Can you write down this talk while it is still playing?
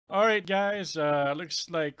All right, guys. Looks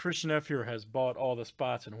like Christian F here has bought all the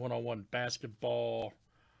spots in one-on-one basketball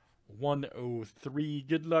 103.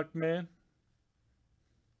 Good luck, man.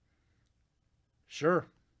 Sure.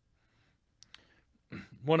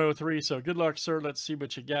 103. So good luck, sir. Let's see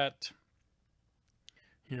what you got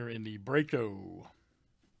here in the Breako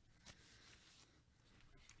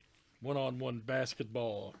one-on-one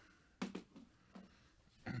basketball.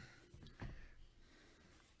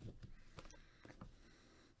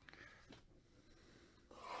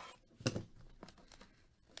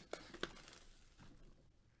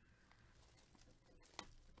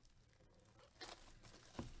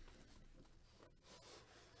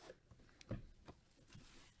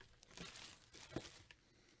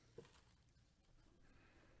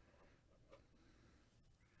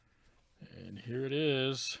 And here it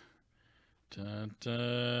is. Dun,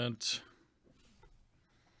 dun.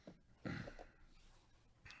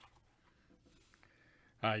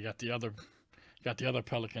 You got the other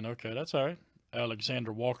Pelican. Okay, that's all right.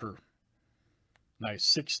 Alexander Walker. Nice.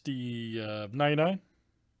 60 of 99.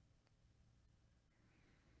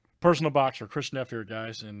 Personal boxer, Christian F here,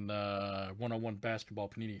 guys, in one-on-one basketball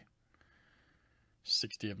Panini.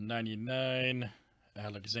 60 of 99.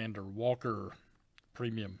 Alexander Walker,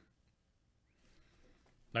 premium.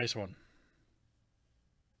 Nice one.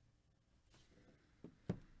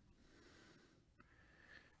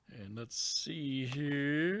 And let's see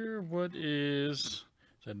here. What is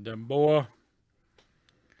that? Demboa.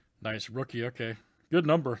 Nice rookie. Okay. Good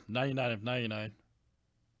number. 99 of 99.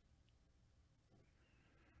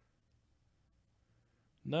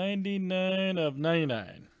 99 of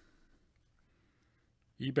 99.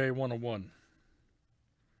 eBay 101.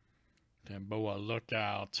 Demboa, look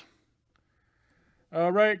out.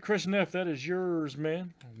 All right, Christian F., that is yours,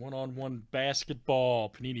 man. One-on-one basketball,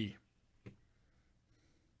 Panini.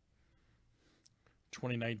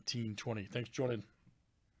 2019-20. Thanks, Jordan.